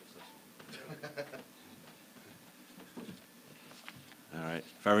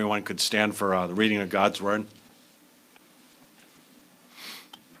If everyone could stand for the reading of God's Word.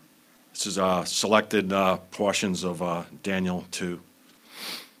 This is selected portions of Daniel 2.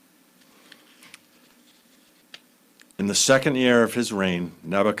 In the second year of his reign,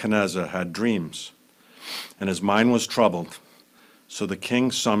 Nebuchadnezzar had dreams, and his mind was troubled. So the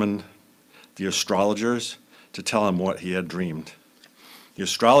king summoned the astrologers to tell him what he had dreamed. The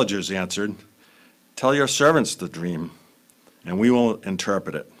astrologers answered, "Tell your servants the dream, and we will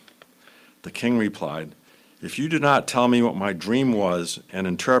interpret it." The king replied, "If you do not tell me what my dream was and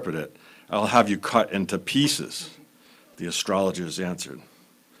interpret it, I'll have you cut into pieces." The astrologers answered,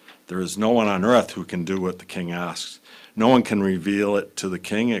 "There is no one on earth who can do what the king asks. No one can reveal it to the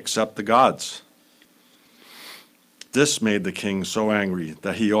king except the gods." This made the king so angry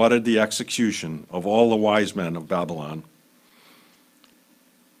that he ordered the execution of all the wise men of Babylon.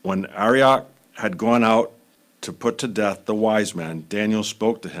 When Arioch had gone out to put to death the wise men, Daniel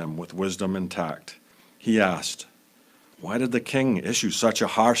spoke to him with wisdom and tact. He asked, "Why did the king issue such a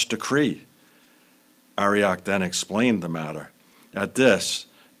harsh decree?" Arioch then explained the matter. At this,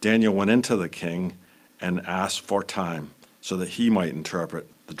 Daniel went into the king and asked for time so that he might interpret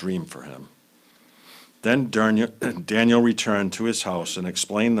the dream for him. Then Daniel returned to his house and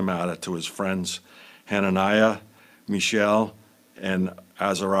explained the matter to his friends Hananiah, Mishael, and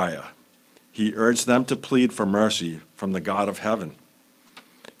Azariah. He urged them to plead for mercy from the God of heaven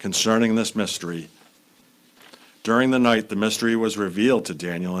concerning this mystery. During the night, the mystery was revealed to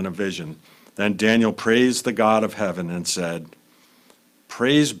Daniel in a vision. Then Daniel praised the God of heaven and said,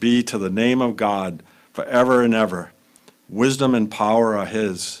 "Praise be to the name of God forever and ever. Wisdom and power are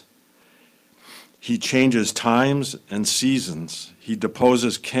his. He changes times and seasons. He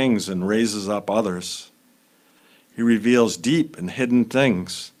deposes kings and raises up others. He reveals deep and hidden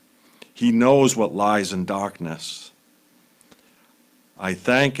things. He knows what lies in darkness. I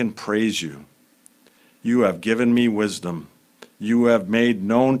thank and praise you. You have given me wisdom. You have made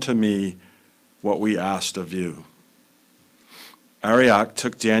known to me what we asked of you." Arioch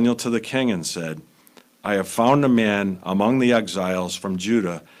took Daniel to the king and said, "I have found a man among the exiles from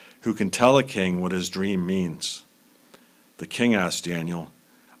Judah who can tell the king what his dream means." The king asked Daniel,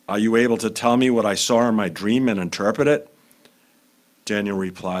 "Are you able to tell me what I saw in my dream and interpret it?" Daniel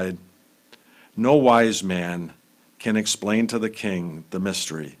replied, "No wise man can explain to the king the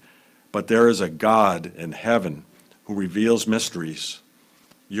mystery, but there is a God in heaven who reveals mysteries.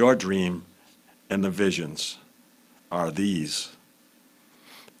 Your dream and the visions are these.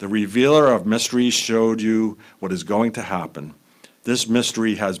 The revealer of mysteries showed you what is going to happen. This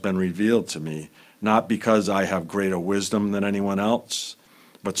mystery has been revealed to me, not because I have greater wisdom than anyone else,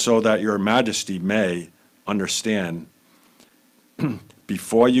 but so that your majesty may understand.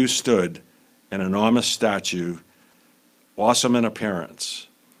 Before you stood an enormous statue, awesome in appearance.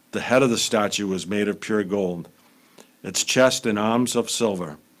 The head of the statue was made of pure gold, its chest and arms of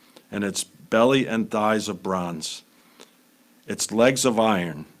silver, and its belly and thighs of bronze, its legs of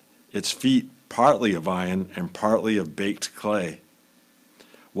iron, its feet partly of iron and partly of baked clay.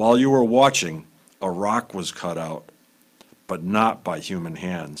 While you were watching, a rock was cut out, but not by human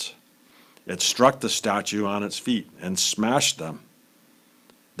hands. It struck the statue on its feet and smashed them.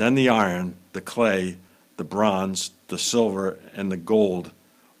 Then the iron, the clay, the bronze, the silver, and the gold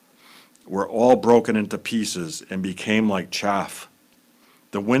were all broken into pieces and became like chaff.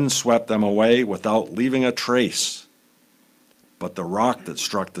 The wind swept them away without leaving a trace. But the rock that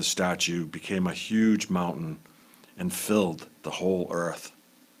struck the statue became a huge mountain and filled the whole earth.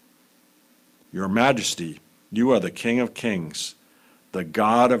 Your Majesty, you are the King of Kings. The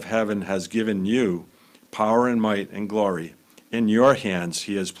God of heaven has given you power and might and glory. In your hands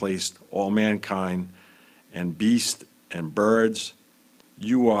he has placed all mankind and beasts and birds.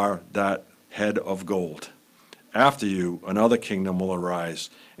 You are that head of gold. After you, another kingdom will arise,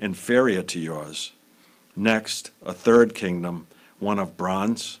 inferior to yours. Next, a third kingdom, one of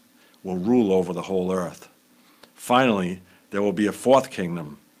bronze, will rule over the whole earth. Finally, there will be a fourth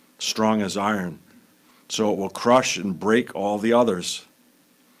kingdom, strong as iron, so it will crush and break all the others.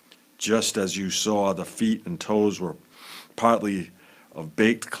 Just as you saw the feet and toes were partly of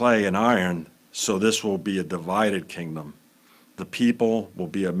baked clay and iron, so this will be a divided kingdom. The people will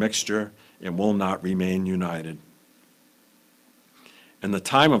be a mixture and will not remain united. In the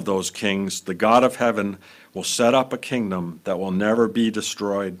time of those kings, the God of heaven will set up a kingdom that will never be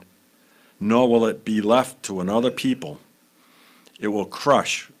destroyed, nor will it be left to another people. It will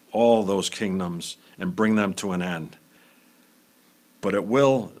crush all those kingdoms and bring them to an end. But it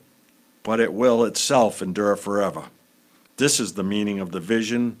will itself endure forever. This is the meaning of the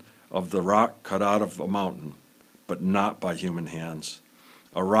vision of the rock cut out of a mountain, but not by human hands.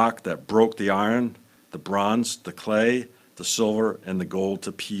 a rock that broke the iron, the bronze, the clay, the silver, and the gold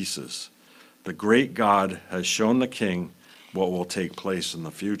to pieces. The great God has shown the king what will take place in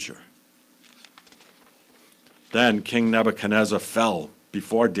the future. Then King Nebuchadnezzar fell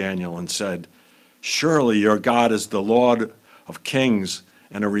before Daniel and said, "Surely your God is the Lord of kings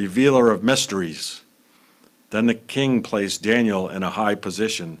and a revealer of mysteries." Then the king placed Daniel in a high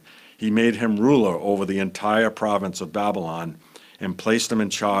position. He made him ruler over the entire province of Babylon and placed him in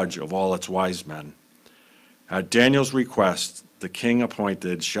charge of all its wise men. At Daniel's request, the king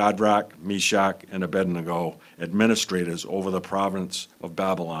appointed Shadrach, Meshach, and Abednego administrators over the province of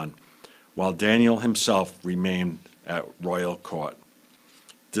Babylon, while Daniel himself remained at royal court.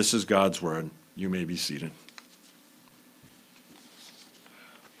 This is God's word. You may be seated.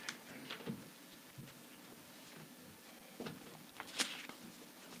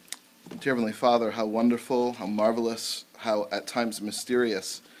 Dear Heavenly Father, how wonderful, how marvelous, how at times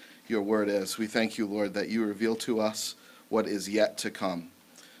mysterious your word is. We thank you, Lord, that you reveal to us what is yet to come.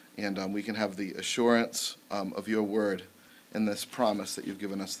 And we can have the assurance of your word in this promise that you've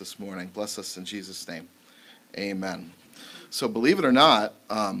given us this morning. Bless us in Jesus' name. Amen. So believe it or not,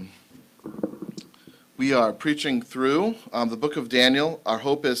 we are preaching through the book of Daniel. Our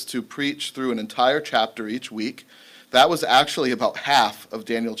hope is to preach through an entire chapter each week. That was actually about half of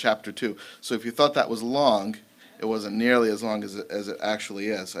Daniel chapter 2. So if you thought that was long, it wasn't nearly as long as it actually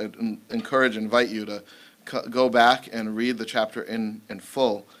is. I encourage and invite you to go back and read the chapter in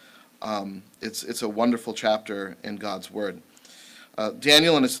full. It's a wonderful chapter in God's Word.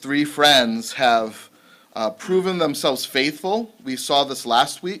 Daniel and his three friends have proven themselves faithful. We saw this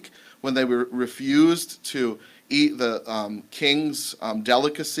last week when they refused to eat the king's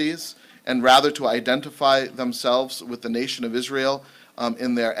delicacies, and rather to identify themselves with the nation of Israel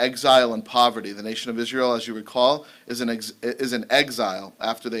in their exile and poverty. The nation of Israel, as you recall, is in exile.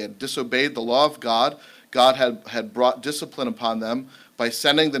 After they had disobeyed the law of God, God had brought discipline upon them by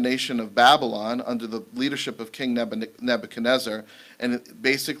sending the nation of Babylon under the leadership of King Nebuchadnezzar. And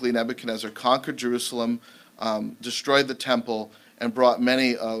basically Nebuchadnezzar conquered Jerusalem, destroyed the temple, and brought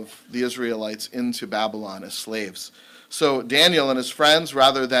many of the Israelites into Babylon as slaves. So Daniel and his friends,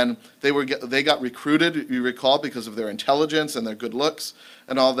 rather than, they got recruited, you recall, because of their intelligence and their good looks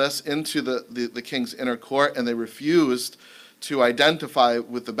and all this, into the king's inner court, and they refused to identify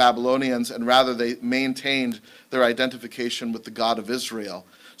with the Babylonians, and rather they maintained their identification with the God of Israel.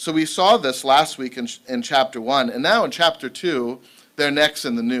 So we saw this last week in chapter 1, and now in chapter 2, they're necks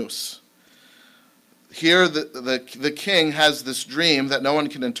in the noose. Here the king has this dream that no one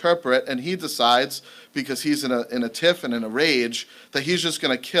can interpret, and he decides, because he's in a tiff and in a rage, that he's just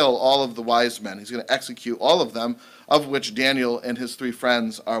going to kill all of the wise men. He's going to execute all of them, of which Daniel and his three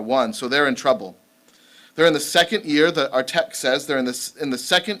friends are one. So they're in trouble. They're in the second year, our text says, they're in the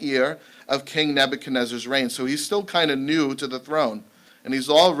second year of King Nebuchadnezzar's reign. So he's still kind of new to the throne, and he's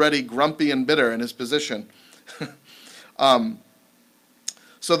already grumpy and bitter in his position.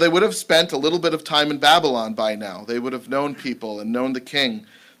 So they would have spent a little bit of time in Babylon by now. They would have known people and known the king.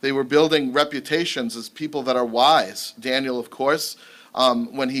 They were building reputations as people that are wise. Daniel, of course,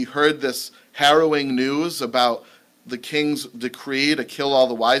 when he heard this harrowing news about the king's decree to kill all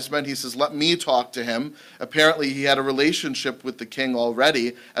the wise men, he says, "Let me talk to him." Apparently, he had a relationship with the king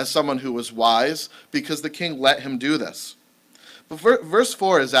already as someone who was wise, because the king let him do this. But verse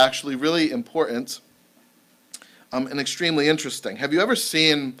 4 is actually really important and extremely interesting. Have you ever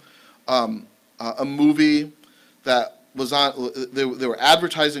seen a movie that was on, they were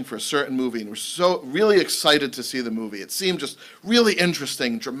advertising for a certain movie, and were so really excited to see the movie. It seemed just really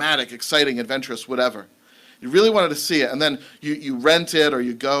interesting, dramatic, exciting, adventurous, whatever. You really wanted to see it, and then you rent it, or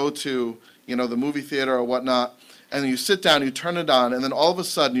you go to the movie theater or whatnot, and you sit down, you turn it on, and then all of a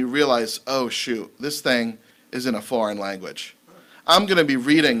sudden you realize, oh shoot, this thing is in a foreign language. I'm going to be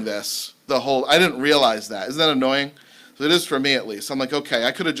reading this I didn't realize that. Isn't that annoying? So it is for me, at least. I'm like, okay,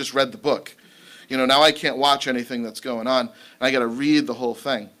 I could have just read the book. Now I can't watch anything that's going on, and I got to read the whole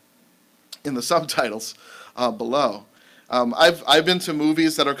thing in the subtitles below. I've been to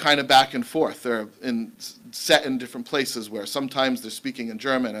movies that are kind of back and forth. They're set in different places where sometimes they're speaking in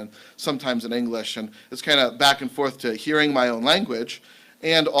German and sometimes in English, and it's kind of back and forth to hearing my own language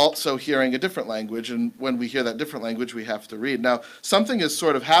and also hearing a different language. And when we hear that different language, we have to read. Now, something is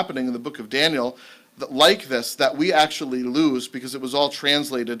sort of happening in the book of Daniel like this that we actually lose, because it was all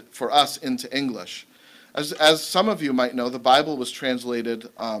translated for us into English. As some of you might know, the Bible was translated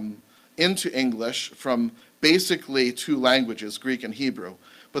into English from basically two languages, Greek and Hebrew.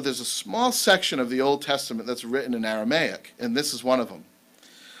 But there's a small section of the Old Testament that's written in Aramaic, and this is one of them.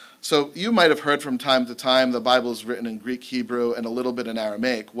 So you might have heard from time to time the Bible is written in Greek, Hebrew, and a little bit in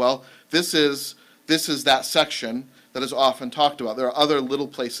Aramaic. Well, this is that section that is often talked about. There are other little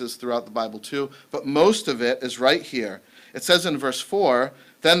places throughout the Bible too, but most of it is right here. It says in verse 4,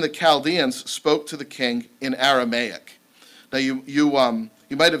 "Then the Chaldeans spoke to the king in Aramaic." Now you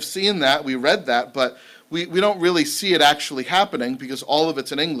might have seen that, we read that, but we don't really see it actually happening because all of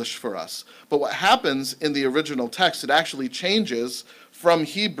it's in English for us. But what happens in the original text, it actually changes from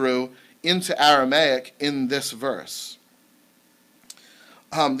Hebrew into Aramaic in this verse.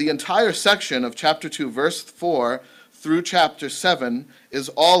 The entire section of chapter 2, verse 4 through chapter 7 is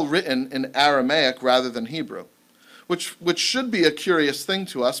all written in Aramaic rather than Hebrew, which should be a curious thing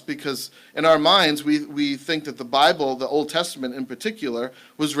to us because in our minds we think that the Bible, the Old Testament in particular,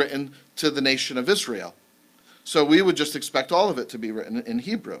 was written to the nation of Israel. So we would just expect all of it to be written in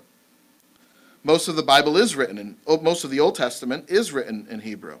Hebrew. Most of the Bible is written most of the Old Testament is written in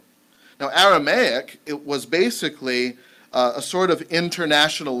Hebrew. Now Aramaic, it was basically a sort of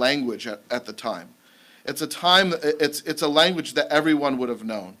international language at the time. It's a language that everyone would have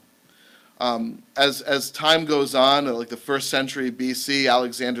known. As time goes on, like the 1st century BC,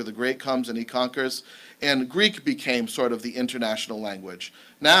 Alexander the Great comes and he conquers, and Greek became sort of the international language.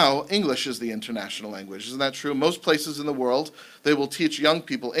 Now, English is the international language. Isn't that true? Most places in the world, they will teach young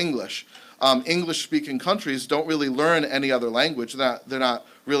people English. English-speaking countries don't really learn any other language. They're not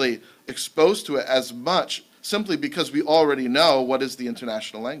really exposed to it as much, simply because we already know what is the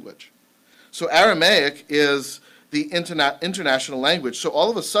international language. So Aramaic is the international language. So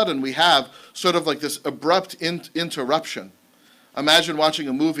all of a sudden we have sort of like this abrupt interruption. Imagine watching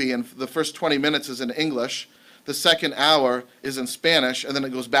a movie and the first 20 minutes is in English, the second hour is in Spanish, and then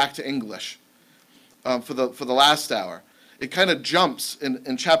it goes back to English for the last hour. It kind of jumps.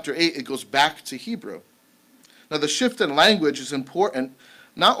 In chapter 8, it goes back to Hebrew. Now the shift in language is important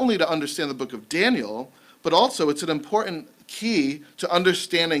not only to understand the book of Daniel, but also it's an important key to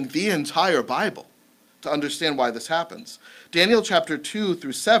understanding the entire Bible, to understand why this happens. Daniel chapter 2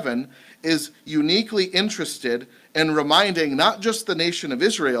 through 7 is uniquely interested in reminding not just the nation of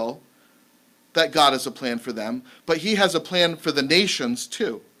Israel that God has a plan for them, but he has a plan for the nations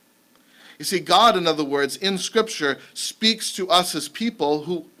too. You see, God, in other words, in Scripture, speaks to us as people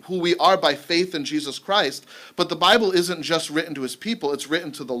who we are by faith in Jesus Christ, but the Bible isn't just written to his people, it's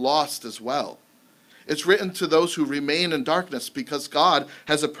written to the lost as well. It's written to those who remain in darkness because God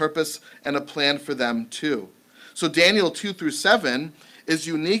has a purpose and a plan for them too. So Daniel 2 through 7 is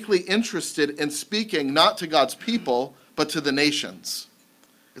uniquely interested in speaking not to God's people, but to the nations.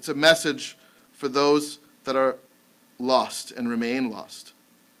 It's a message for those that are lost and remain lost.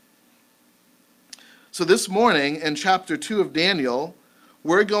 So this morning in chapter 2 of Daniel,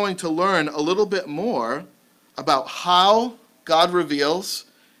 we're going to learn a little bit more about how God reveals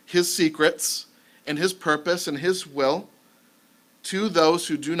his secrets and his purpose and his will to those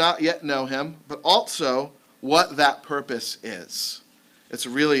who do not yet know him, but also what that purpose is. It's a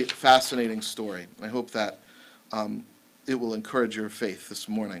really fascinating story. I hope that it will encourage your faith this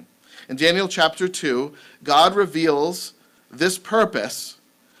morning. In Daniel chapter 2, God reveals this purpose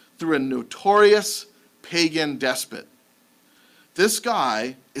through a notorious pagan despot. This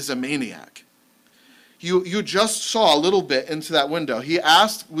guy is a maniac. You just saw a little bit into that window. He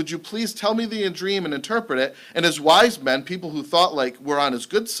asked, would you please tell me the dream and interpret it? And his wise men, people who thought like were on his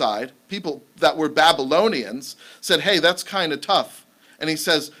good side, people that were Babylonians, said, hey, that's kind of tough. And he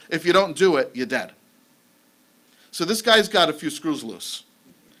says, if you don't do it, you're dead. So this guy's got a few screws loose.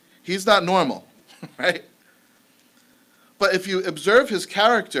 He's not normal, right? But if you observe his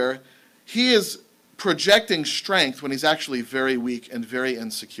character, he is projecting strength when he's actually very weak and very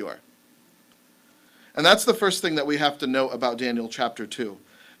insecure. And that's the first thing that we have to know about Daniel chapter 2.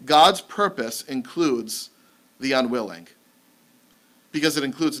 God's purpose includes the unwilling, because it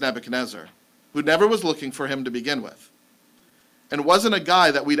includes Nebuchadnezzar, who never was looking for him to begin with, and wasn't a guy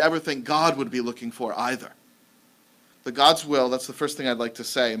that we'd ever think God would be looking for either. But God's will, that's the first thing I'd like to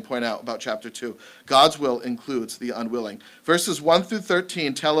say and point out about chapter 2. God's will includes the unwilling. Verses 1 through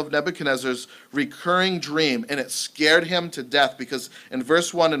 13 tell of Nebuchadnezzar's recurring dream, and it scared him to death because in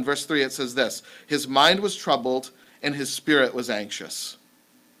verse 1 and verse 3 it says this, his mind was troubled and his spirit was anxious.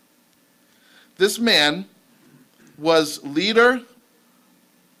 This man was leader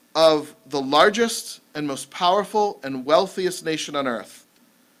of the largest and most powerful and wealthiest nation on earth.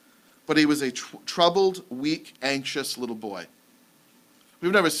 But he was a troubled, weak, anxious little boy.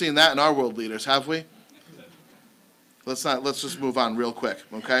 We've never seen that in our world leaders, have we? Let's just move on real quick,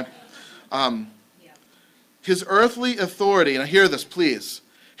 okay? His earthly authority, and hear this, please.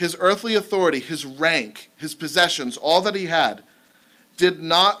 His earthly authority, his rank, his possessions, all that he had, did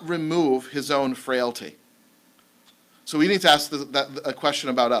not remove his own frailty. So we need to ask a question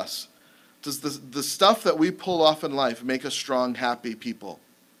about us. Does the stuff that we pull off in life make us strong, happy people?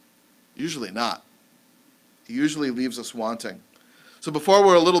 Usually not. It usually leaves us wanting. So before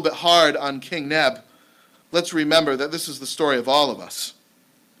we're a little bit hard on King Neb, let's remember that this is the story of all of us.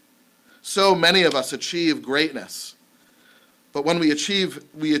 So many of us achieve greatness. But when we achieve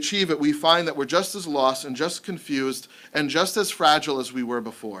it, we find that we're just as lost and just confused and just as fragile as we were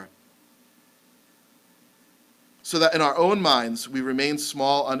before. So that in our own minds, we remain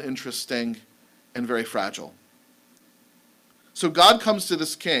small, uninteresting, and very fragile. So God comes to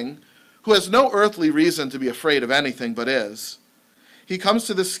this king who has no earthly reason to be afraid of anything but is. He comes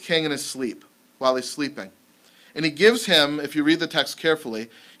to this king in his sleep, while he's sleeping. And he gives him, if you read the text carefully,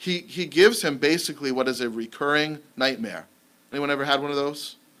 he gives him basically what is a recurring nightmare. Anyone ever had one of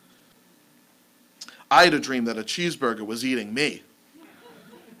those? I had a dream that a cheeseburger was eating me.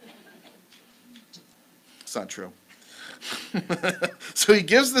 It's not true. So he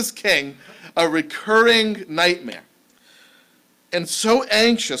gives this king a recurring nightmare. And so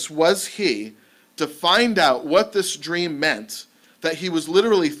anxious was he to find out what this dream meant that he was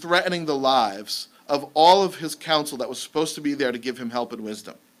literally threatening the lives of all of his council that was supposed to be there to give him help and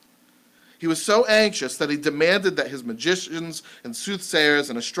wisdom. He was so anxious that he demanded that his magicians and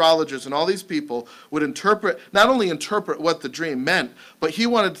soothsayers and astrologers and all these people would not only interpret what the dream meant, but he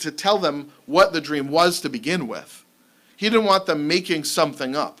wanted to tell them what the dream was to begin with. He didn't want them making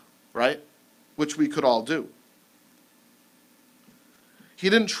something up, right? Which we could all do. He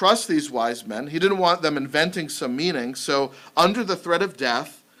didn't trust these wise men. He didn't want them inventing some meaning. So under the threat of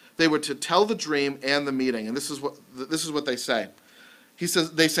death, they were to tell the dream and the meaning. And this is what they say.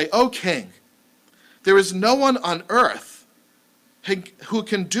 They say, "O king, there is no one on earth who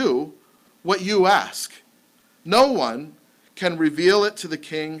can do what you ask. No one can reveal it to the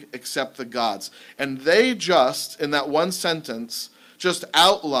king except the gods." And they just, in that one sentence, just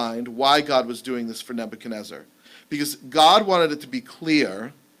outlined why God was doing this for Nebuchadnezzar. Because God wanted it to be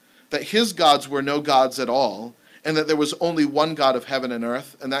clear that his gods were no gods at all, and that there was only one God of heaven and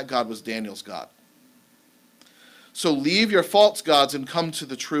earth, and that God was Daniel's God. So leave your false gods and come to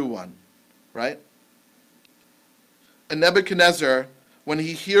the true one, right? And Nebuchadnezzar, when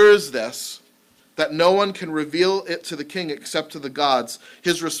he hears this, that no one can reveal it to the king except to the gods,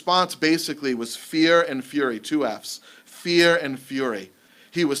 his response basically was fear and fury, 2 F's, fear and fury.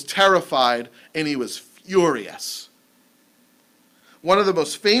 He was terrified and he was furious. One of the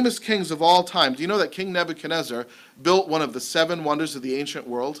most famous kings of all time. Do you know that King Nebuchadnezzar built one of the 7 wonders of the ancient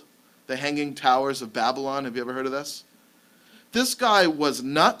world? The Hanging Towers of Babylon. Have you ever heard of this? This guy was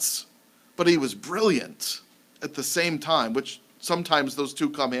nuts, but he was brilliant at the same time, which sometimes those two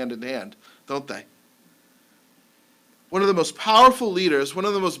come hand in hand, don't they? One of the most powerful leaders, one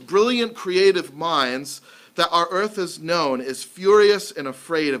of the most brilliant creative minds that our earth has known is furious and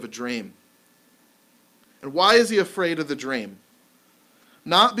afraid of a dream. And why is he afraid of the dream?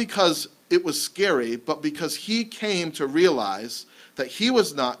 Not because it was scary, but because he came to realize that he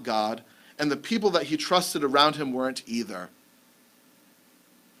was not God, and the people that he trusted around him weren't either.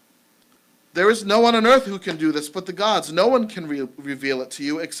 There is no one on earth who can do this but the gods. No one can reveal it to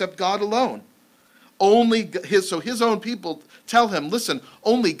you except God alone. So his own people tell him, listen,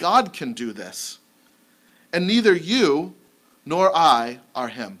 only God can do this. And neither you nor I are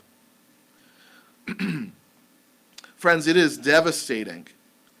him. Friends, it is devastating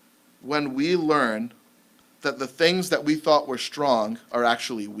when we learn that the things that we thought were strong are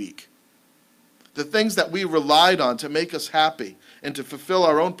actually weak. The things that we relied on to make us happy and to fulfill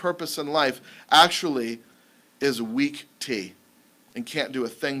our own purpose in life actually is weak tea and can't do a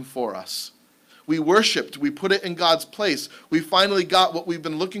thing for us. We worshiped, we put it in God's place. We finally got what we've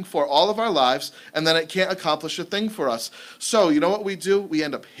been looking for all of our lives, and then it can't accomplish a thing for us. So, you know what we do? We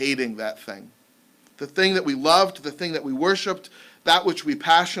end up hating that thing. The thing that we loved, the thing that we worshiped, that which we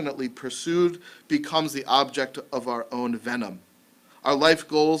passionately pursued becomes the object of our own venom. Our life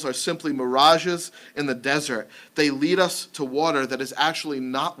goals are simply mirages in the desert. They lead us to water that is actually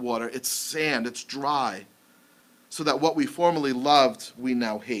not water. It's sand. It's dry. So that what we formerly loved, we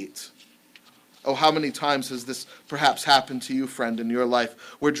now hate. Oh, how many times has this perhaps happened to you, friend, in your life?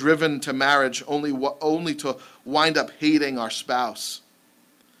 We're driven to marriage only to wind up hating our spouse.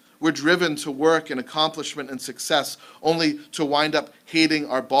 We're driven to work and accomplishment and success only to wind up hating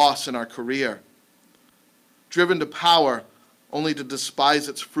our boss and our career. Driven to power only to despise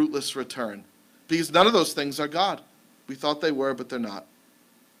its fruitless return. Because none of those things are God. We thought they were, but they're not.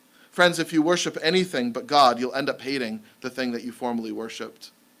 Friends, if you worship anything but God, you'll end up hating the thing that you formerly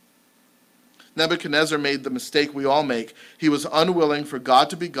worshipped. Nebuchadnezzar made the mistake we all make. He was unwilling for God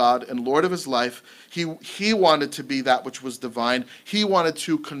to be God and Lord of his life. He wanted to be that which was divine. He wanted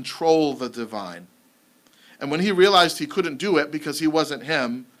to control the divine. And when he realized he couldn't do it because he wasn't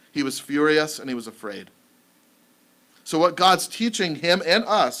him, he was furious and he was afraid. So what God's teaching him and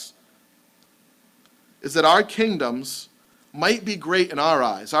us is that our kingdoms might be great in our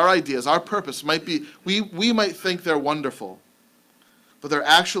eyes. Our ideas, our purpose might be, we might think they're wonderful, but they're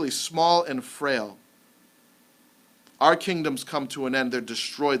actually small and frail. Our kingdoms come to an end. They're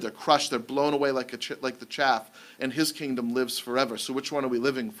destroyed. They're crushed. They're blown away like the chaff, and his kingdom lives forever. So which one are we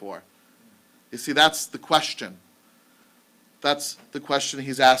living for? You see, that's the question. That's the question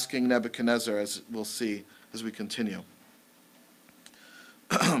he's asking Nebuchadnezzar, as we'll see as we continue.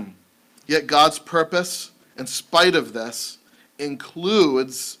 Yet God's purpose, in spite of this,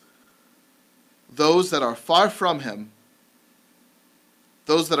 includes those that are far from him,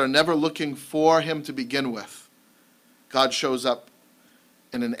 those that are never looking for him to begin with. God shows up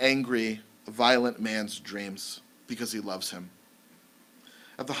in an angry, violent man's dreams because he loves him.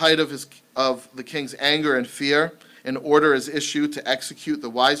 At the height of the king's anger and fear, an order is issued to execute the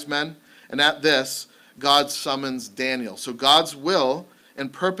wise men, and at this, God summons Daniel. So God's will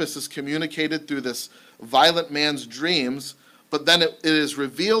and purpose is communicated through this violent man's dreams, but then it is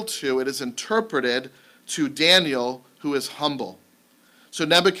revealed it is interpreted to Daniel, who is humble. So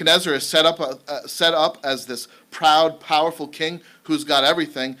Nebuchadnezzar is set up as this proud, powerful king who's got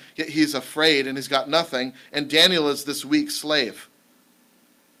everything, yet he's afraid and he's got nothing, and Daniel is this weak slave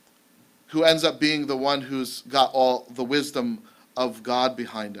who ends up being the one who's got all the wisdom of God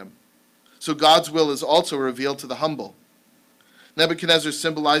behind him. So God's will is also revealed to the humble. Nebuchadnezzar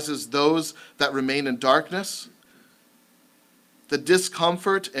symbolizes those that remain in darkness, the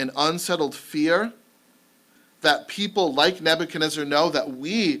discomfort and unsettled fear that people like Nebuchadnezzar know, that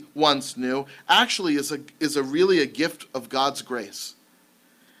we once knew, actually is really a gift of God's grace.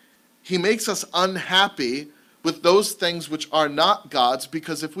 He makes us unhappy with those things which are not God's,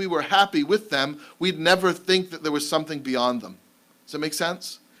 because if we were happy with them, we'd never think that there was something beyond them. Does that make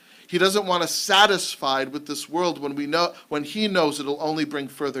sense? He doesn't want us satisfied with this world when he knows it'll only bring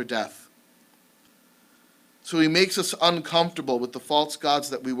further death. So he makes us uncomfortable with the false gods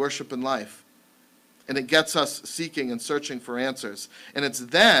that we worship in life. And it gets us seeking and searching for answers. And it's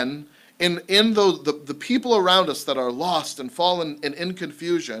then, in the people around us that are lost and fallen and in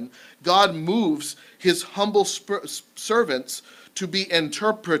confusion, God moves his humble servants to be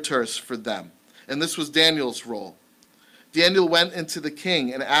interpreters for them. And this was Daniel's role. Daniel went into the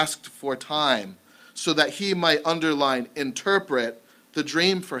king and asked for time so that he might interpret the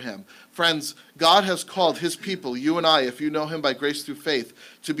dream for him. Friends, God has called his people, you and I, if you know him by grace through faith,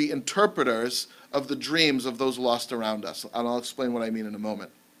 to be interpreters of the dreams of those lost around us. And I'll explain what I mean in a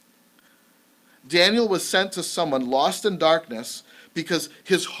moment. Daniel was sent to someone lost in darkness because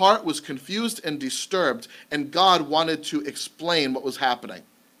his heart was confused and disturbed, and God wanted to explain what was happening.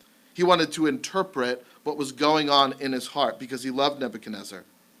 He wanted to interpret what was going on in his heart because he loved Nebuchadnezzar.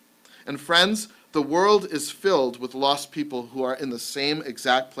 And friends, the world is filled with lost people who are in the same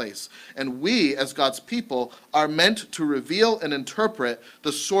exact place. And we, as God's people, are meant to reveal and interpret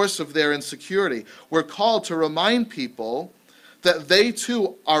the source of their insecurity. We're called to remind people that they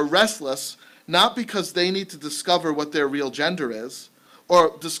too are restless, not because they need to discover what their real gender is,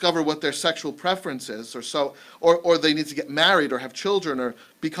 or discover what their sexual preference is, or they need to get married or have children or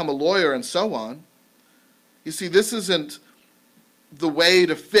become a lawyer and so on. You see, this isn't the way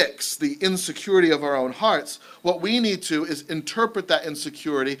to fix the insecurity of our own hearts. What we need to is interpret that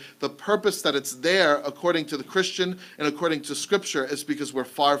insecurity. The purpose that it's there, according to the Christian and according to Scripture, is because we're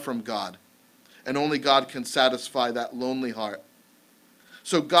far from God. And only God can satisfy that lonely heart.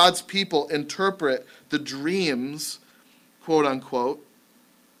 So God's people interpret the dreams, quote unquote,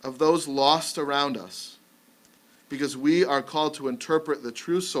 of those lost around us, because we are called to interpret the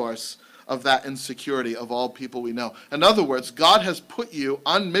true source of that insecurity of all people we know. In other words, God has put you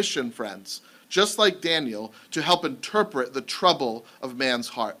on mission, friends, just like Daniel, to help interpret the trouble of man's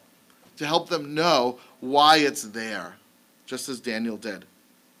heart, to help them know why it's there, just as Daniel did.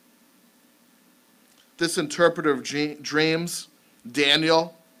 This interpreter of dreams,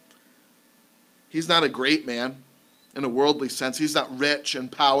 Daniel, he's not a great man in a worldly sense. He's not rich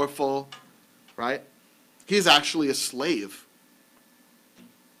and powerful, right? He's actually a slave.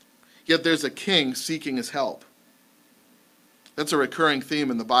 Yet there's a king seeking his help. That's a recurring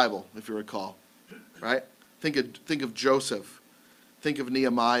theme in the Bible, if you recall, right? Think of Joseph. Think of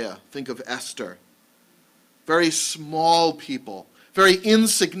Nehemiah. Think of Esther. Very small people, very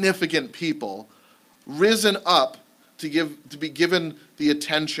insignificant people, risen up to be given the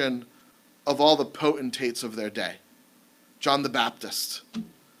attention of all the potentates of their day. John the Baptist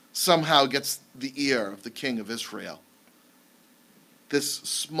somehow gets the ear of the king of Israel. This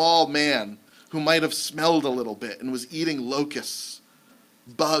small man who might have smelled a little bit and was eating locusts,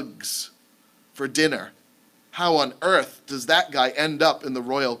 bugs for dinner. How on earth does that guy end up in the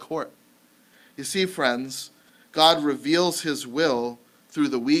royal court? You see, friends, God reveals his will through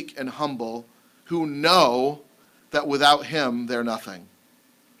the weak and humble who know that without him they're nothing.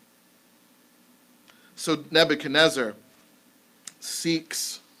 So Nebuchadnezzar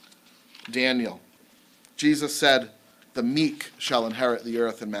seeks Daniel. Jesus said, the meek shall inherit the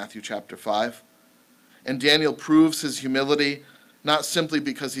earth in Matthew chapter 5. And Daniel proves his humility not simply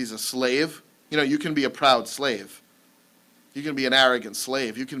because he's a slave. You know, you can be a proud slave. You can be an arrogant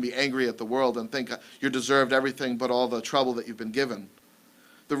slave. You can be angry at the world and think you deserved everything but all the trouble that you've been given.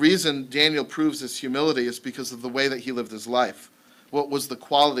 The reason Daniel proves his humility is because of the way that he lived his life. What was the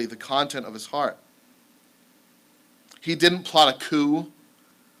quality, the content of his heart? He didn't plot a coup.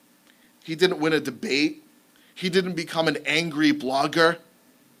 He didn't win a debate. He didn't become an angry blogger,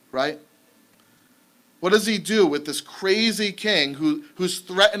 right? What does he do with this crazy king who's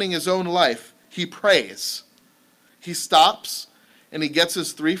threatening his own life? He prays. He stops and he gets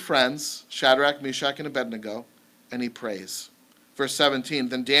his three friends, Shadrach, Meshach, and Abednego, and he prays. Verse 17,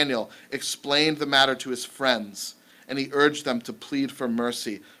 then Daniel explained the matter to his friends, and he urged them to plead for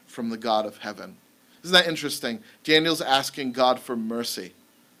mercy from the God of heaven. Isn't that interesting? Daniel's asking God for mercy.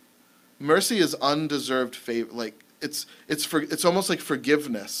 Mercy is undeserved favor. Like it's almost like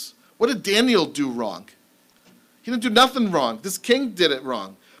forgiveness. What did Daniel do wrong? He didn't do nothing wrong. This king did it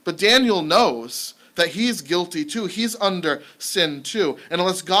wrong. But Daniel knows that he's guilty too. He's under sin too. And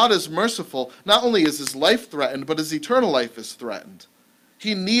unless God is merciful, not only is his life threatened, but his eternal life is threatened.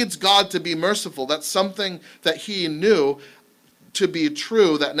 He needs God to be merciful. That's something that he knew to be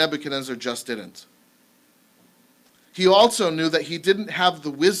true that Nebuchadnezzar just didn't. He also knew that he didn't have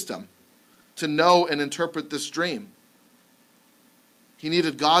the wisdom to know and interpret this dream. He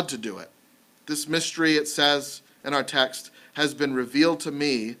needed God to do it. This mystery, it says in our text, has been revealed to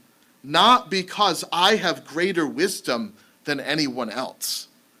me, not because I have greater wisdom than anyone else.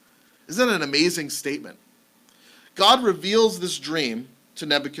 Isn't that an amazing statement? God reveals this dream to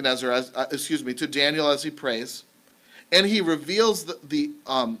Nebuchadnezzar, to Daniel as he prays, and he reveals the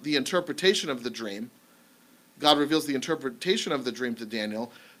interpretation of the dream. God reveals the interpretation of the dream to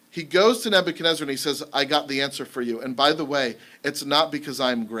Daniel. He goes to Nebuchadnezzar and he says, I got the answer for you. And by the way, it's not because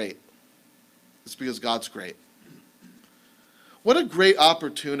I'm great. It's because God's great. What a great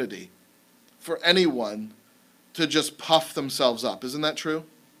opportunity for anyone to just puff themselves up. Isn't that true?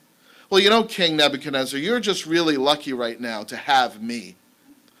 Well, you know, King Nebuchadnezzar, you're just really lucky right now to have me.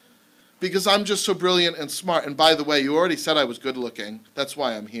 Because I'm just so brilliant and smart. And by the way, you already said I was good looking. That's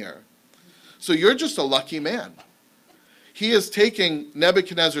why I'm here. So you're just a lucky man. He is taking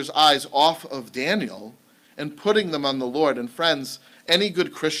Nebuchadnezzar's eyes off of Daniel and putting them on the Lord. And friends, any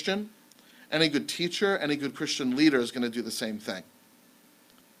good Christian, any good teacher, any good Christian leader is going to do the same thing.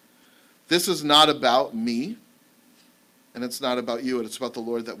 This is not about me, and it's not about you, it's about the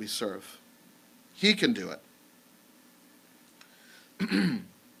Lord that we serve. He can do it.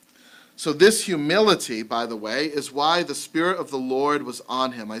 So this humility, by the way, is why the Spirit of the Lord was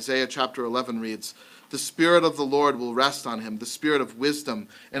on him. Isaiah chapter 11 reads, the Spirit of the Lord will rest on him, the Spirit of wisdom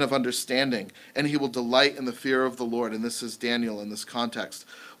and of understanding, and he will delight in the fear of the Lord. And this is Daniel in this context.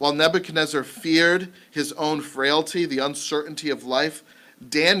 While Nebuchadnezzar feared his own frailty, the uncertainty of life,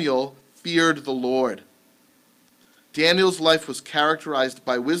 Daniel feared the Lord. Daniel's life was characterized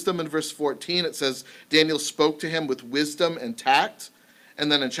by wisdom. In verse 14, it says, Daniel spoke to him with wisdom and tact. And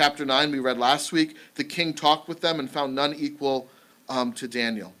then in chapter 9, we read last week, the king talked with them and found none equal to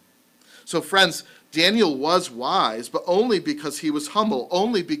Daniel. So friends, Daniel was wise, but only because he was humble,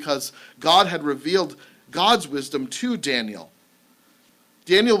 only because God had revealed God's wisdom to Daniel.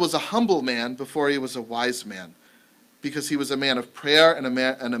 Daniel was a humble man before he was a wise man, because he was a man of prayer and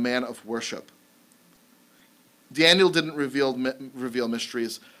a man of worship. Daniel didn't reveal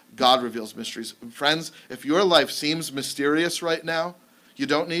mysteries. God reveals mysteries. Friends, if your life seems mysterious right now, you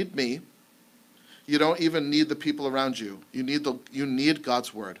don't need me. You don't even need the people around you. You need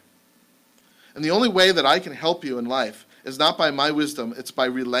God's word. And the only way that I can help you in life is not by my wisdom, it's by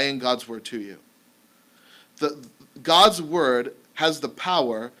relaying God's word to you. God's word has the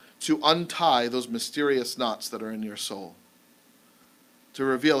power to untie those mysterious knots that are in your soul, to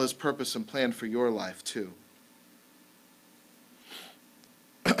reveal his purpose and plan for your life too.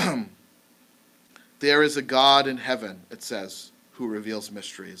 There is a God in heaven, it says, who reveals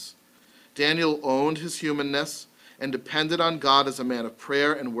mysteries. Daniel owned his humanness, and depended on God as a man of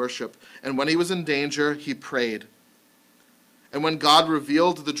prayer and worship. And when he was in danger, he prayed. And when God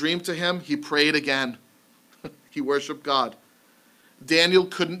revealed the dream to him, he prayed again. He worshiped God. Daniel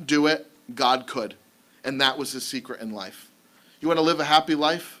couldn't do it. God could. And that was his secret in life. You want to live a happy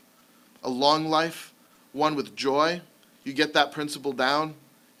life, a long life, one with joy? You get that principle down,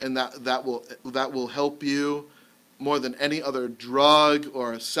 and that will help you more than any other drug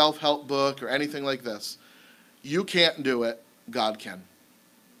or a self-help book or anything like this. You can't do it. God can.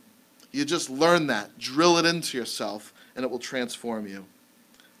 You just learn that. Drill it into yourself, and it will transform you.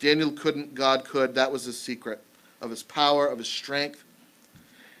 Daniel couldn't. God could. That was his secret of his power, of his strength.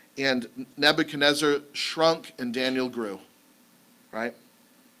 And Nebuchadnezzar shrunk and Daniel grew, right?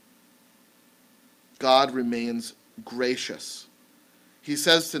 God remains gracious. He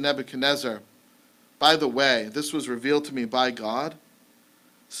says to Nebuchadnezzar, by the way, this was revealed to me by God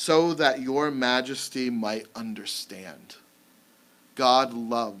so that your majesty might understand. God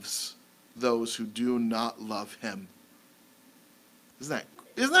loves those who do not love him. Isn't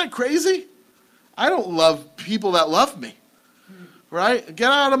that crazy? I don't love people that love me, right?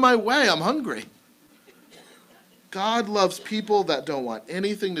 Get out of my way, I'm hungry. God loves people that don't want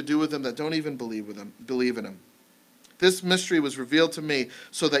anything to do with him, that don't even believe in him. This mystery was revealed to me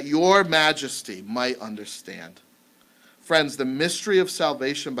so that your majesty might understand. Friends, the mystery of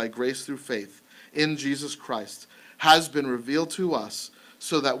salvation by grace through faith in Jesus Christ has been revealed to us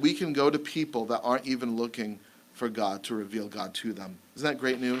so that we can go to people that aren't even looking for God to reveal God to them. Isn't that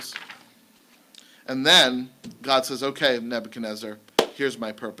great news? And then God says, okay, Nebuchadnezzar, here's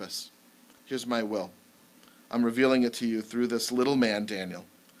my purpose. Here's my will. I'm revealing it to you through this little man, Daniel.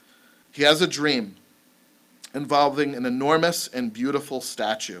 He has a dream involving an enormous and beautiful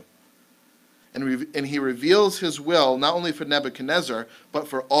statue. And he reveals his will not only for Nebuchadnezzar, but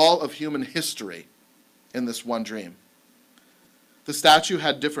for all of human history in this one dream. The statue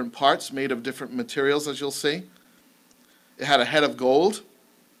had different parts made of different materials, as you'll see. It had a head of gold,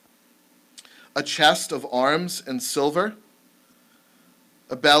 a chest of arms and silver,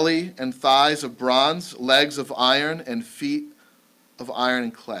 a belly and thighs of bronze, legs of iron, and feet of iron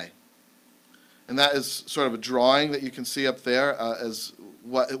and clay. And that is sort of a drawing that you can see up there as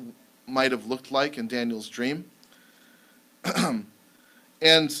what it might have looked like in Daniel's dream.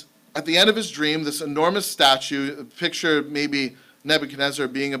 And at the end of his dream, this enormous statue, picture maybe Nebuchadnezzar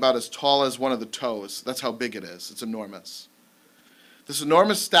being about as tall as one of the toes. That's how big it is. It's enormous. This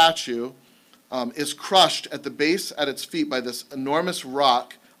enormous statue is crushed at the base at its feet by this enormous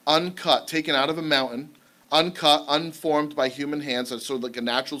rock, uncut, taken out of a mountain, uncut, unformed by human hands. It's sort of like a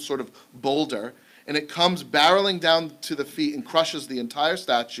natural sort of boulder. And it comes barreling down to the feet and crushes the entire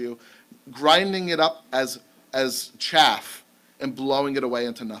statue, grinding it up as chaff and blowing it away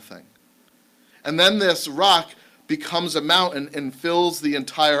into nothing. And then this rock becomes a mountain and fills the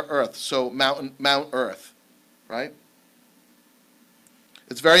entire earth. So Mount Earth, right?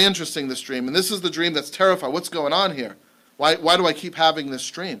 It's very interesting, this dream. And this is the dream that's terrifying. What's going on here? Why do I keep having this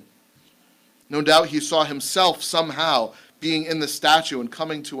dream? No doubt he saw himself somehow being in the statue and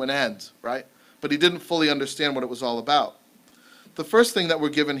coming to an end, right? But he didn't fully understand what it was all about. The first thing that we're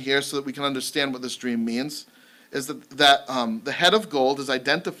given here so that we can understand what this dream means is that the head of gold is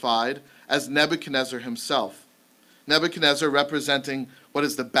identified as Nebuchadnezzar himself. Nebuchadnezzar representing what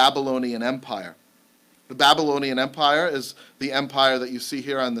is the Babylonian Empire. The Babylonian Empire is the empire that you see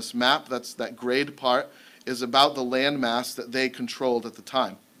here on this map. That's that grayed part is about the landmass that they controlled at the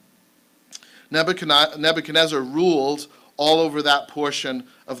time. Nebuchadnezzar ruled all over that portion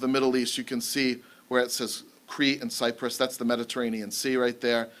of the Middle East. You can see where it says Crete and Cyprus. That's the Mediterranean Sea right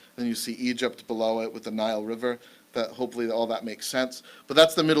there. Then you see Egypt below it with the Nile River. That hopefully all that makes sense. But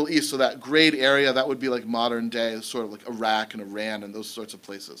that's the Middle East. So that grayed area, that would be like modern day, sort of like Iraq and Iran and those sorts of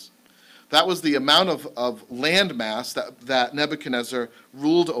places. That was the amount of land mass that Nebuchadnezzar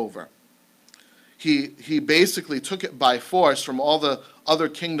ruled over. He basically took it by force from all the other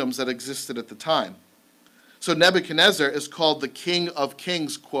kingdoms that existed at the time. So Nebuchadnezzar is called the King of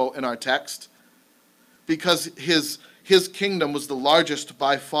Kings, quote, in our text, because his kingdom was the largest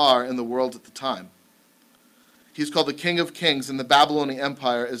by far in the world at the time. He's called the King of Kings, and the Babylonian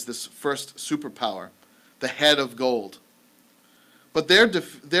Empire is this first superpower, the head of gold. But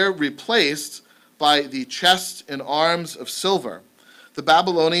they're replaced by the chest and arms of silver. The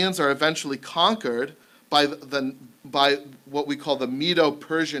Babylonians are eventually conquered by what we call the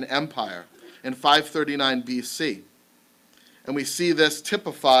Medo-Persian Empire in 539 BC. And we see this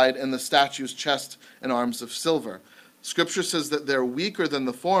typified in the statue's chest and arms of silver. Scripture says that they're weaker than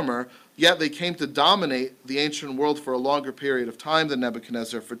the former, yet they came to dominate the ancient world for a longer period of time than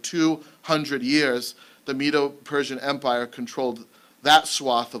Nebuchadnezzar, for 200 years. the Medo-Persian Empire controlled that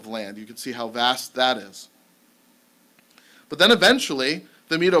swath of land. You can see how vast that is. But then eventually,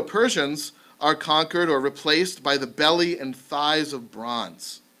 the Medo-Persians are conquered or replaced by the belly and thighs of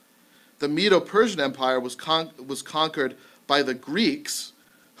bronze. The Medo-Persian Empire was conquered by the Greeks,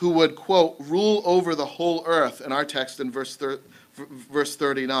 who would, quote, rule over the whole earth, in our text in verse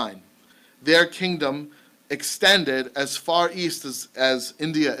 39. Their kingdom extended as far east as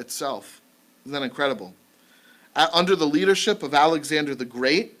India itself. Isn't that incredible? Under the leadership of Alexander the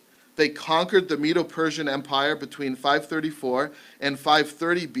Great, they conquered the Medo-Persian Empire between 534 and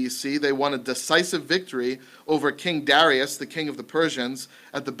 530 BC. They won a decisive victory over King Darius, the king of the Persians,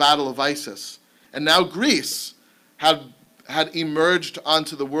 at the Battle of Issus. And now Greece had emerged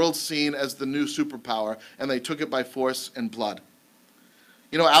onto the world scene as the new superpower, and they took it by force and blood.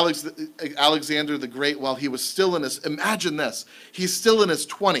 You know, Alexander the Great, while he was still in his, imagine this, he's still in his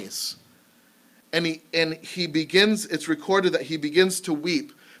 20s. And he begins, it's recorded that he begins to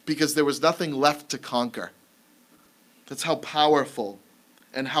weep because there was nothing left to conquer. That's how powerful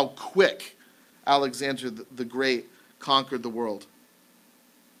and how quick Alexander the Great conquered the world.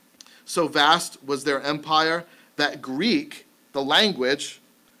 So vast was their empire that Greek, the language,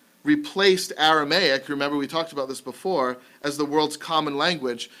 replaced Aramaic, remember we talked about this before, as the world's common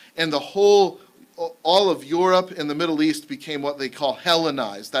language, and all of Europe and the Middle East became what they call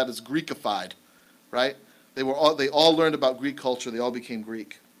Hellenized, that is Greekified, right? They all learned about Greek culture, they all became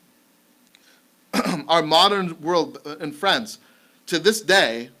Greek. Our modern world, and friends, to this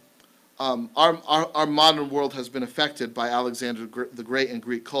day, our modern world has been affected by Alexander the Great and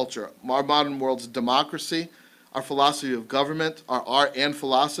Greek culture. Our modern world's democracy, our philosophy of government, our art and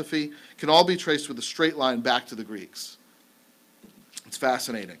philosophy can all be traced with a straight line back to the Greeks. It's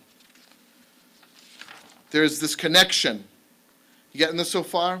fascinating. There's this connection. You getting this so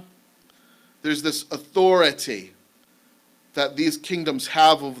far? There's this authority that these kingdoms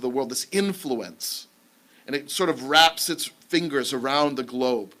have over the world, this influence. And it sort of wraps its fingers around the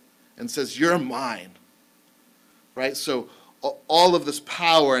globe and says, you're mine. Right? So all of this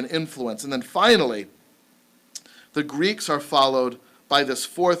power and influence. And then finally, the Greeks are followed by this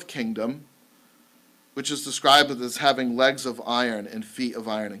fourth kingdom, which is described as having legs of iron and feet of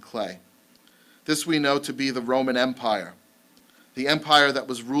iron and clay. This we know to be the Roman Empire, the empire that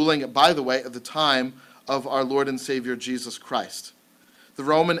was ruling, by the way, at the time of our Lord and Savior Jesus Christ. The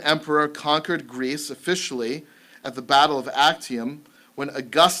Roman emperor conquered Greece officially at the Battle of Actium when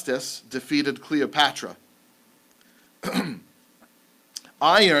Augustus defeated Cleopatra.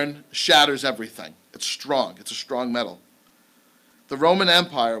 Iron shatters everything. It's strong. It's a strong metal. The Roman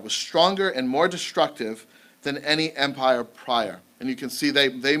Empire was stronger and more destructive than any empire prior. And you can see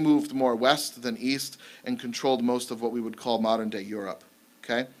they moved more west than east and controlled most of what we would call modern-day Europe.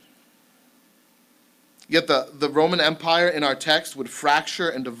 Okay? Yet the Roman Empire in our text would fracture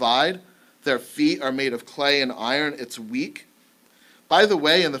and divide. Their feet are made of clay and iron. It's weak. By the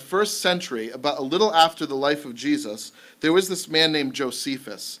way, in the first century, about a little after the life of Jesus, there was this man named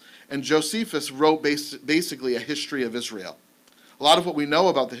Josephus. And Josephus wrote basically a history of Israel. A lot of what we know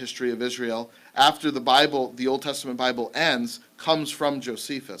about the history of Israel after the Bible, the Old Testament Bible ends, comes from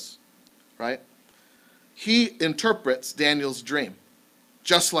Josephus, right? He interprets Daniel's dream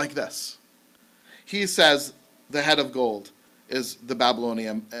just like this. He says the head of gold is the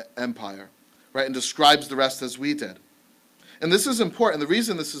Babylonian Empire, right? And describes the rest as we did. And this is important. The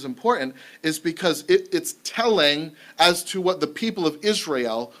reason this is important is because it's telling as to what the people of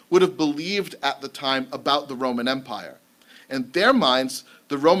Israel would have believed at the time about the Roman Empire. In their minds,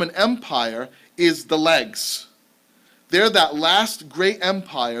 the Roman Empire is the legs. They're that last great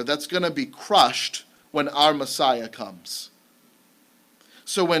empire that's going to be crushed when our Messiah comes.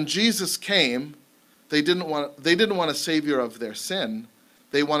 So when Jesus came, they didn't want a savior of their sin.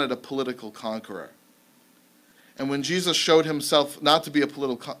 They wanted a political conqueror. And when Jesus showed himself not to be a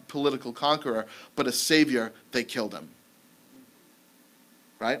political conqueror, but a savior, they killed him.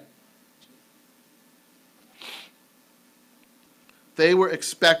 Right? They were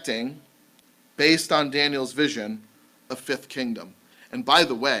expecting, based on Daniel's vision, a fifth kingdom. And by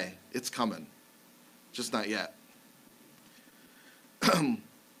the way, it's coming. Just not yet.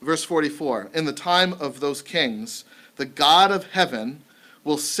 Verse 44, in the time of those kings, the God of heaven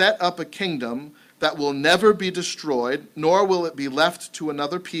will set up a kingdom that will never be destroyed, nor will it be left to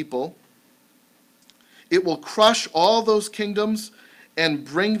another people. It will crush all those kingdoms and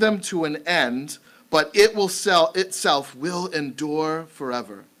bring them to an end, but it will itself will endure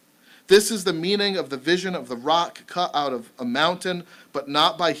forever. This is the meaning of the vision of the rock cut out of a mountain, but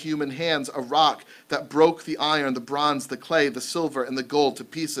not by human hands, a rock that broke the iron, the bronze, the clay, the silver, and the gold to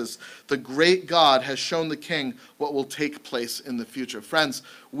pieces. The great God has shown the king what will take place in the future. Friends,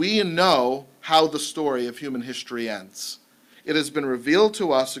 we know how the story of human history ends. It has been revealed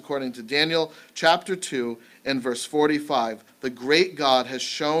to us according to Daniel chapter 2 and verse 45. The great God has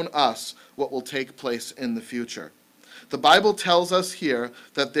shown us what will take place in the future. The Bible tells us here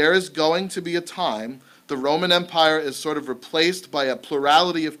that there is going to be a time the Roman Empire is sort of replaced by a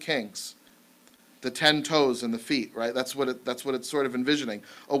plurality of kings. The 10 toes and the feet, right? That's what it's sort of envisioning.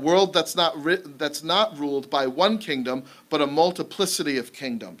 A world that's not ruled by one kingdom, but a multiplicity of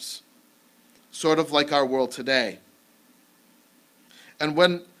kingdoms. Sort of like our world today. And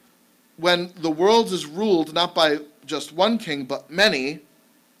when the world is ruled not by just one king, but many,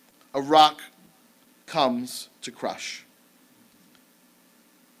 a rock comes to crush.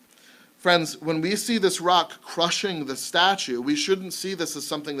 Friends, when we see this rock crushing the statue, we shouldn't see this as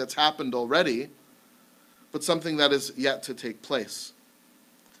something that's happened already, but something that is yet to take place.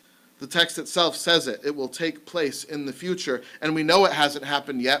 The text itself says it. It will take place in the future. And we know it hasn't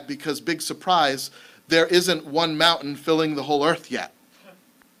happened yet because, big surprise, there isn't one mountain filling the whole earth yet.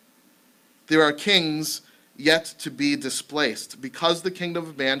 There are kings yet to be displaced. Because the kingdom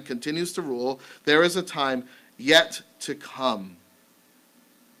of man continues to rule, there is a time yet to come.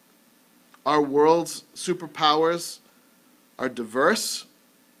 Our world's superpowers are diverse,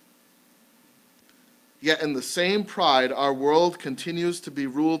 yet in the same pride, our world continues to be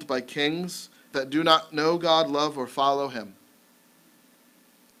ruled by kings that do not know God, love, or follow him.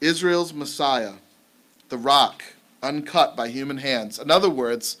 Israel's Messiah, the rock, uncut by human hands. In other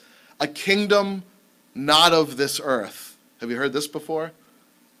words, a kingdom not of this earth. Have you heard this before?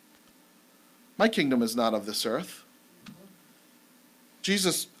 My kingdom is not of this earth.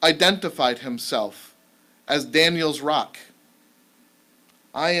 Jesus identified himself as Daniel's rock.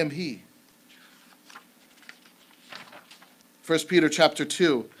 I am he. 1 Peter chapter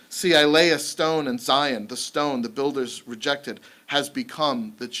 2, see, I lay a stone in Zion, the stone the builders rejected has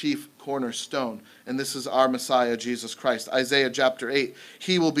become the chief cornerstone. And this is our Messiah, Jesus Christ. Isaiah chapter 8,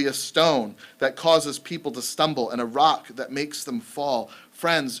 he will be a stone that causes people to stumble and a rock that makes them fall.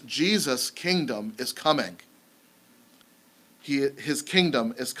 Friends, Jesus' kingdom is coming. His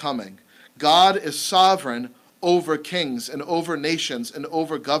kingdom is coming. God is sovereign over kings and over nations and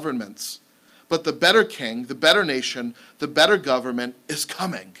over governments. But the better king, the better nation, the better government is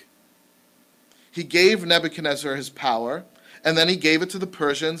coming. He gave Nebuchadnezzar his power, and then he gave it to the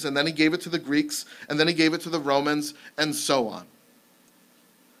Persians, and then he gave it to the Greeks, and then he gave it to the Romans, and so on.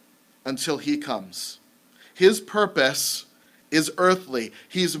 Until he comes. His purpose is earthly.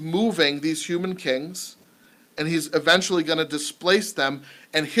 He's moving these human kings, and he's eventually going to displace them,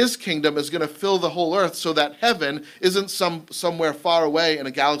 and his kingdom is going to fill the whole earth so that heaven isn't somewhere far away in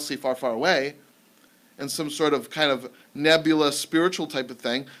a galaxy far, far away, and some sort of kind of nebulous spiritual type of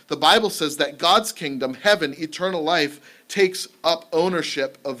thing. The Bible says that God's kingdom, heaven, eternal life, takes up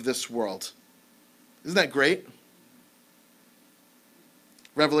ownership of this world. Isn't that great?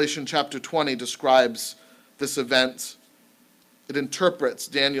 Revelation chapter 20 describes this event. It interprets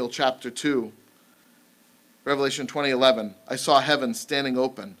Daniel chapter 2. Revelation 20:11, I saw heaven standing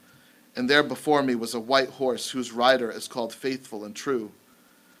open, and there before me was a white horse whose rider is called Faithful and True.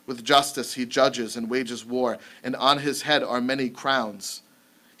 With justice he judges and wages war, and on his head are many crowns.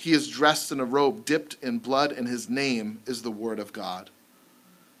 He is dressed in a robe dipped in blood, and his name is the Word of God.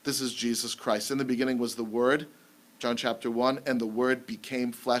 This is Jesus Christ. In the beginning was the Word, John chapter 1, and the Word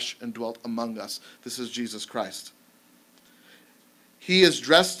became flesh and dwelt among us. This is Jesus Christ. He is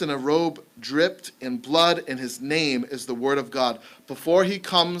dressed in a robe dripped in blood, and his name is the Word of God. Before he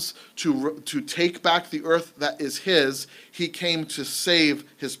comes to take back the earth that is his, he came to save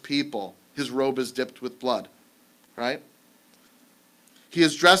his people. His robe is dipped with blood, right? He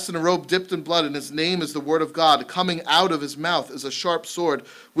is dressed in a robe dipped in blood, and his name is the Word of God. Coming out of his mouth is a sharp sword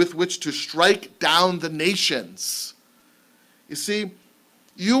with which to strike down the nations. You see,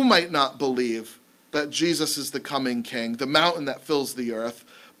 you might not believe that Jesus is the coming king, the mountain that fills the earth,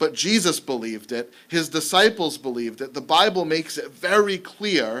 but Jesus believed it. His disciples believed it. The Bible makes it very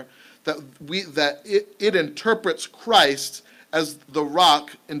clear that it interprets Christ as the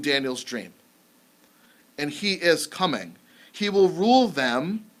rock in Daniel's dream. And he is coming. He will rule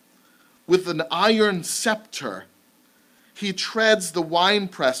them with an iron scepter. He treads the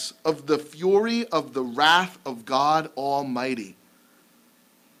winepress of the fury of the wrath of God Almighty.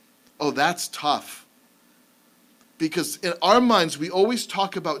 Oh, that's tough. Because in our minds, we always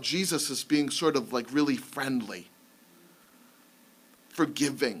talk about Jesus as being sort of like really friendly.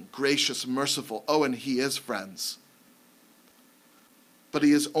 forgiving, gracious, merciful. Oh, and he is, friends. But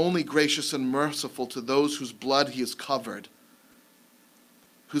he is only gracious and merciful to those whose blood he has covered,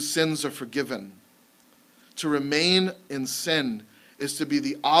 whose sins are forgiven. To remain in sin is to be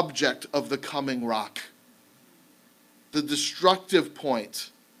the object of the coming rock, the destructive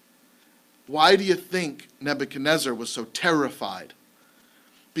point. Why do you think Nebuchadnezzar was so terrified?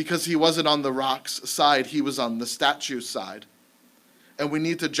 Because he wasn't on the rock's side, he was on the statue's side. And we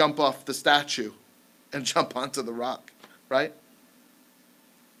need to jump off the statue and jump onto the rock, right?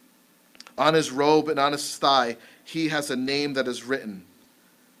 On his robe and on his thigh, he has a name that is written,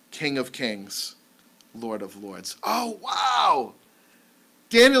 King of Kings, Lord of Lords. Oh, wow!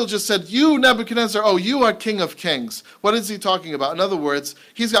 Daniel just said, you, Nebuchadnezzar, oh, you are King of Kings. What is he talking about? In other words,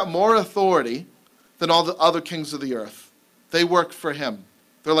 he's got more authority than all the other kings of the earth. They work for him.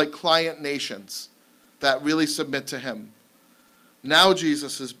 They're like client nations that really submit to him. Now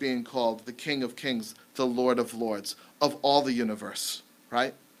Jesus is being called the King of Kings, the Lord of Lords, of all the universe,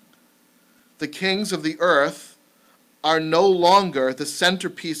 right? The kings of the earth are no longer the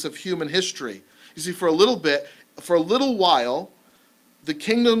centerpiece of human history. You see, for a little while, the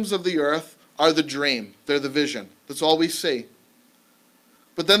kingdoms of the earth are the dream. They're the vision. That's all we see.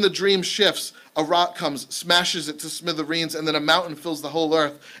 But then the dream shifts. A rock comes, smashes it to smithereens, and then a mountain fills the whole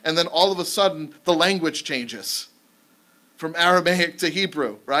earth. And then all of a sudden, the language changes from Aramaic to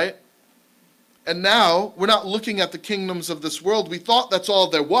Hebrew, right? And now, we're not looking at the kingdoms of this world. We thought that's all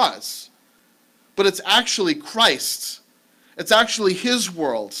there was. But it's actually Christ's. It's actually his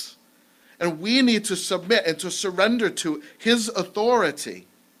world. And we need to submit and to surrender to his authority.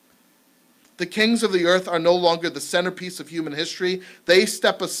 The kings of the earth are no longer the centerpiece of human history. They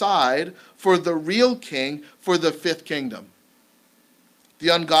step aside for the real king, for the fifth kingdom. The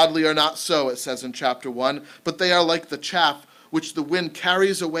ungodly are not so, it says in chapter 1, but they are like the chaff which the wind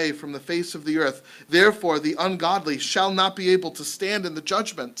carries away from the face of the earth. Therefore, the ungodly shall not be able to stand in the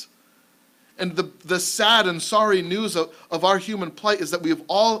judgment. And the sad and sorry news of our human plight is that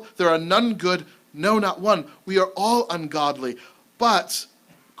there are none good, no, not one. We are all ungodly. But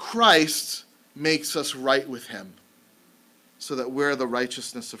Christ makes us right with him so that we're the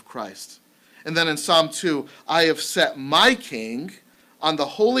righteousness of Christ. And then in Psalm 2, I have set my king on the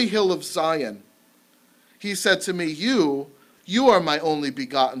holy hill of Zion. He said to me, you are my only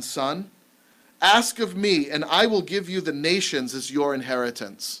begotten son. Ask of me, and I will give you the nations as your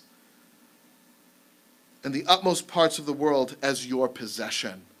inheritance, and the utmost parts of the world as your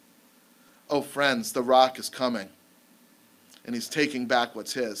possession. Oh, friends, the rock is coming, and he's taking back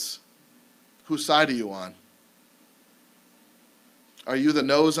what's his. Whose side are you on? Are you the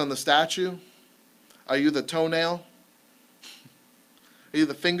nose on the statue? Are you the toenail? Are you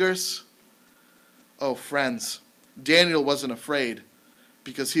the fingers? Oh, friends, Daniel wasn't afraid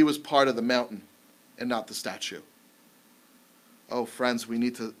because he was part of the mountain and not the statue. Oh, friends, we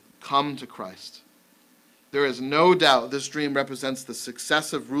need to come to Christ. There is no doubt this dream represents the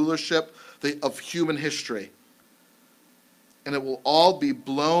successive rulership of human history. And it will all be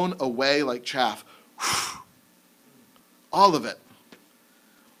blown away like chaff. All of it.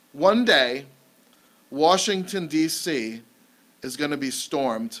 One day, Washington, D.C. is going to be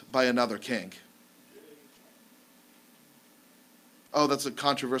stormed by another king. Oh, that's a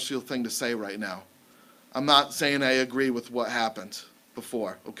controversial thing to say right now. I'm not saying I agree with what happened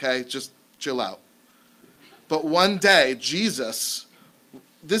before, okay? Just chill out. But one day, Jesus,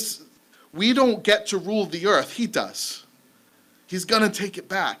 we don't get to rule the earth. He does. He's going to take it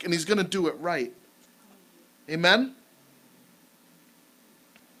back, and he's going to do it right. Amen?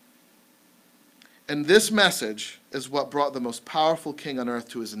 And this message is what brought the most powerful king on earth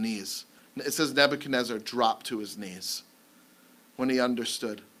to his knees. It says Nebuchadnezzar dropped to his knees when he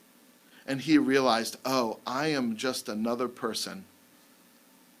understood. And he realized, oh, I am just another person.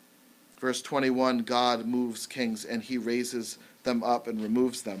 Verse 21, God moves kings and he raises them up and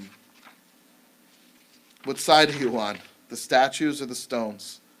removes them. What side are you on? The statues or the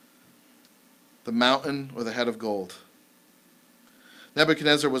stones? The mountain or the head of gold?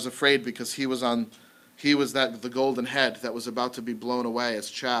 Nebuchadnezzar was afraid because he was the golden head that was about to be blown away as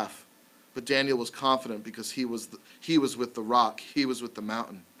chaff. But Daniel was confident because he was with the rock. He was with the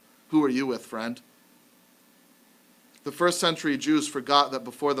mountain. Who are you with, friend? The first century Jews forgot that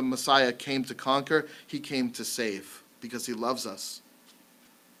before the Messiah came to conquer, he came to save because he loves us.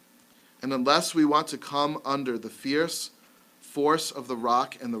 And unless we want to come under the fierce force of the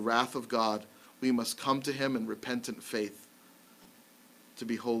rock and the wrath of God, we must come to him in repentant faith to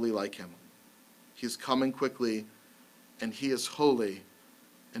be holy like him. He is coming quickly, and he is holy,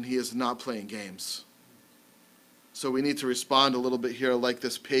 and he is not playing games. So we need to respond a little bit here like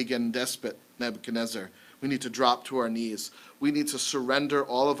this pagan despot, Nebuchadnezzar. We need to drop to our knees. We need to surrender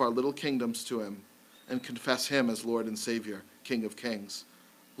all of our little kingdoms to him and confess him as Lord and Savior, King of kings,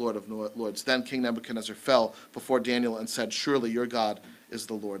 Lord of lords. Then King Nebuchadnezzar fell before Daniel and said, "Surely your God is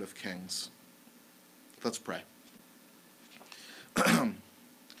the Lord of kings." Let's pray. Dear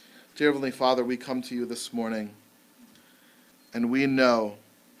Heavenly Father, we come to you this morning, and we know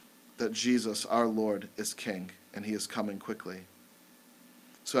that Jesus, our Lord, is King, and he is coming quickly.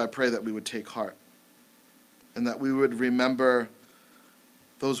 So I pray that we would take heart, and that we would remember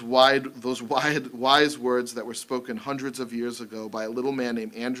those wise words that were spoken hundreds of years ago by a little man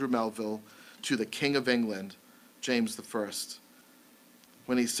named Andrew Melville to the King of England, James I,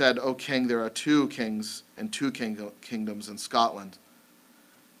 when he said, "O King, there are two kings and two kingdoms in Scotland.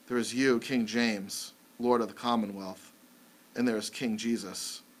 There is you, King James, Lord of the Commonwealth, and there is King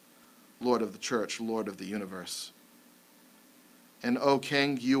Jesus, Lord of the church, Lord of the universe. And, O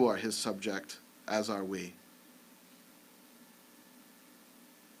King, you are his subject, as are we."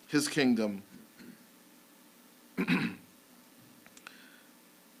 His kingdom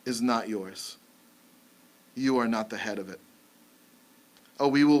is not yours. You are not the head of it. Oh,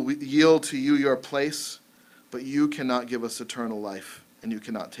 we will yield to you your place, but you cannot give us eternal life, and you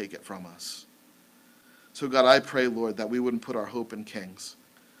cannot take it from us. So God, I pray, Lord, that we wouldn't put our hope in kings,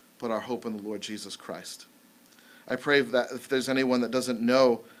 but our hope in the Lord Jesus Christ. I pray that if there's anyone that doesn't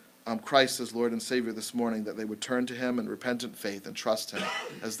know Christ as Lord and Savior this morning, that they would turn to him in repentant faith and trust him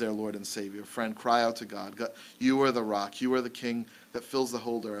as their Lord and Savior. Friend, cry out to God. God, you are the rock. You are the King that fills the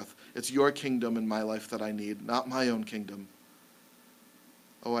whole earth. It's your kingdom in my life that I need, not my own kingdom.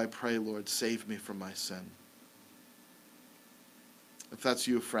 Oh, I pray, Lord, save me from my sin. If that's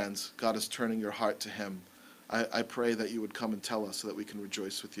you, friends, God is turning your heart to him. I pray that you would come and tell us so that we can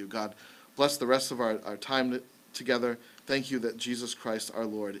rejoice with you. God, bless the rest of our time together. Thank you that Jesus Christ, our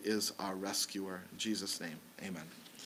Lord, is our rescuer. In Jesus' name, amen.